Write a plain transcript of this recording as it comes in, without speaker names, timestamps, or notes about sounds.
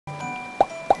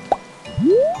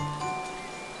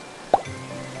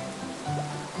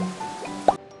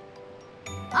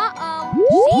Uh-oh,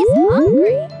 she's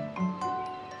hungry.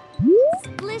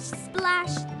 Splish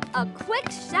splash, a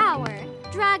quick shower.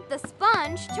 Drag the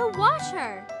sponge to wash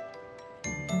her.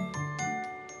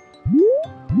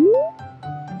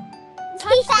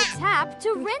 Touch the tap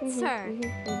to rinse her.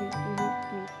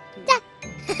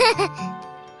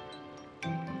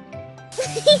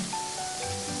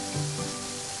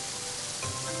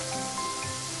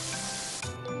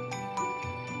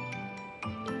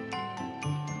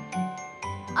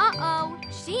 Uh-oh,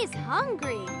 she's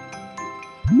hungry.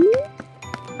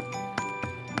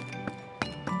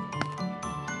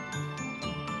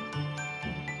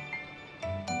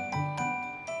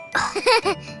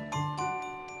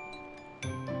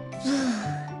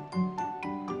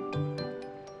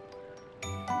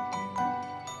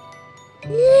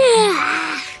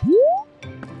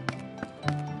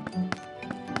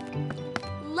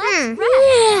 Let's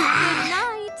rest. Good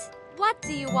night. What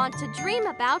do you want to dream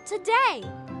about today?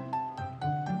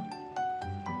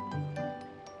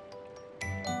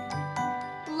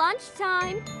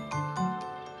 Lunchtime.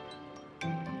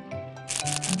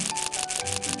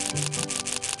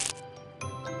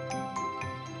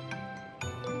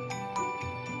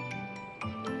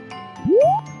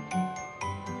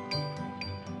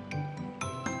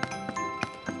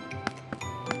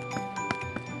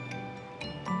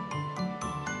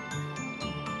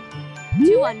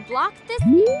 To unblock this...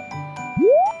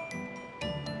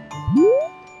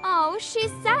 Oh,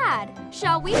 she's sad.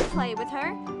 Shall we play with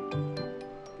her?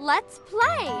 Let's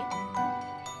play.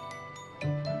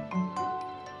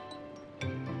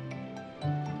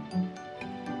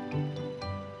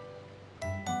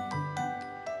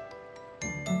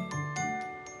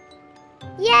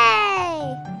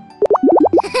 Yay!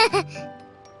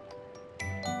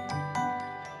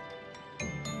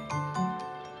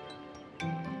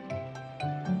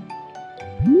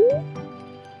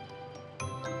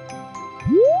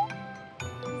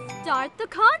 Start the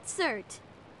concert.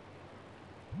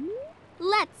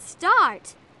 Let's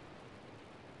start.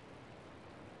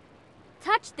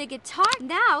 Touch the guitar.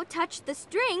 Now touch the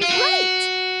strings.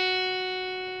 Wait.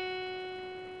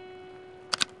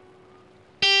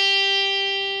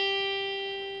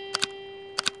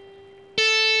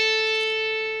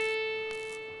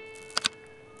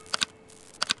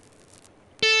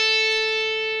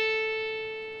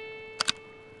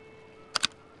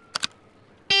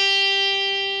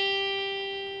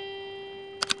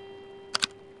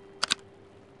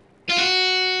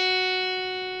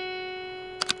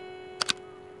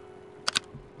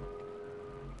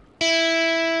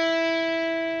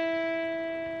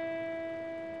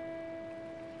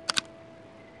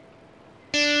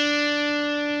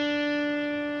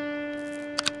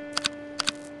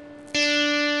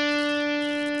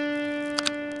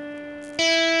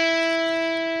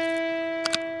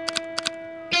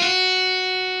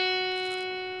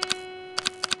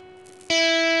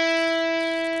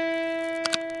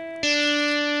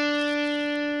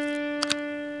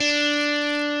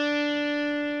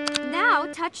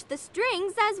 Touch the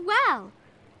strings as well.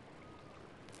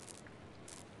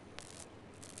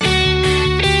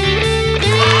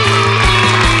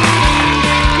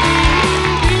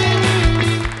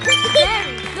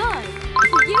 Very good.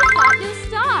 You got new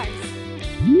stars.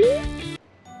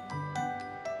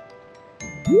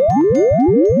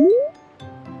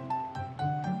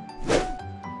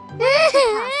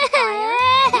 Pacifier,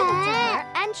 give it to her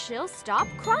and she'll stop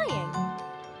crying.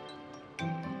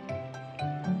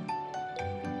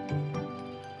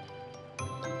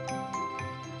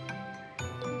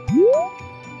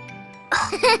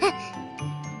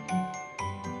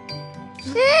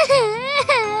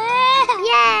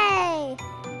 Yay!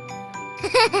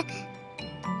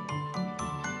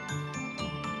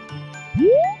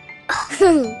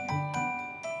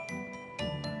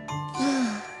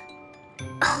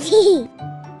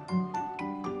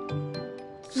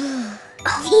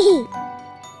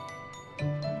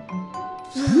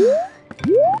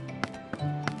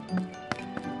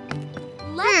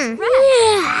 Let's rest.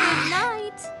 Good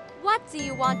night. What do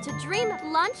you want to dream at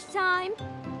lunchtime?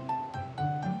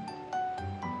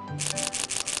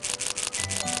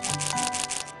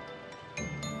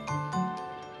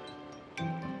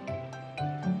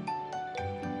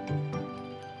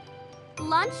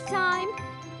 Lunchtime.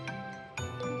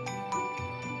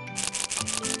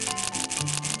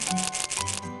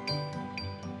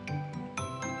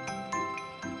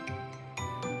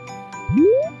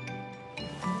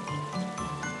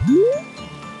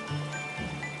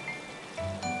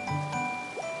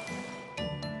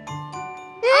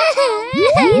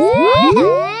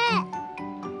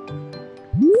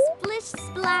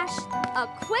 A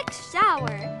quick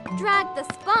shower. Drag the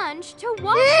sponge to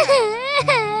wash her.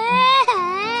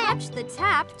 Touch the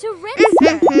tap to rinse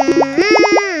her.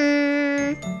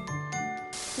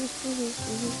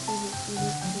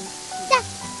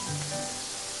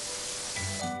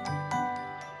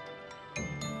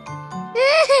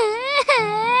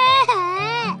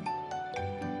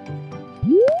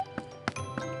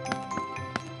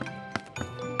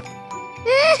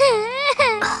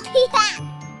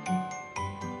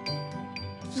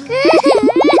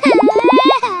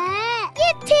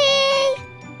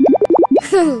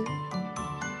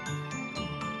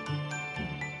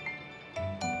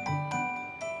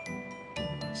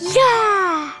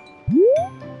 Yeah!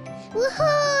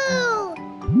 Woohoo!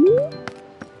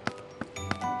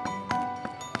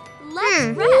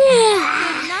 Let's rest.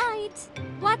 Good night.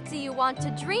 What do you want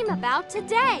to dream about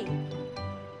today?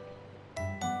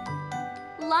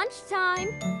 Lunchtime.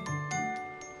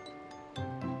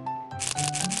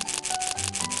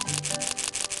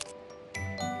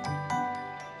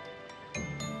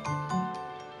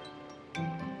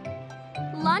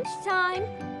 Lunchtime.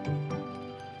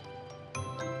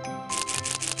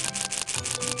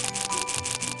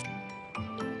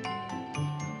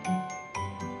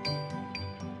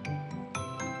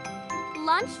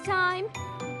 Lunchtime.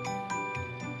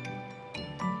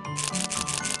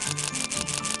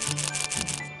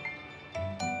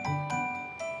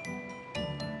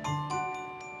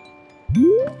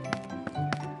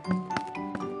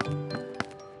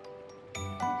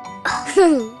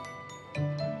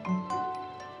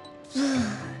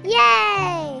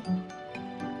 Yay!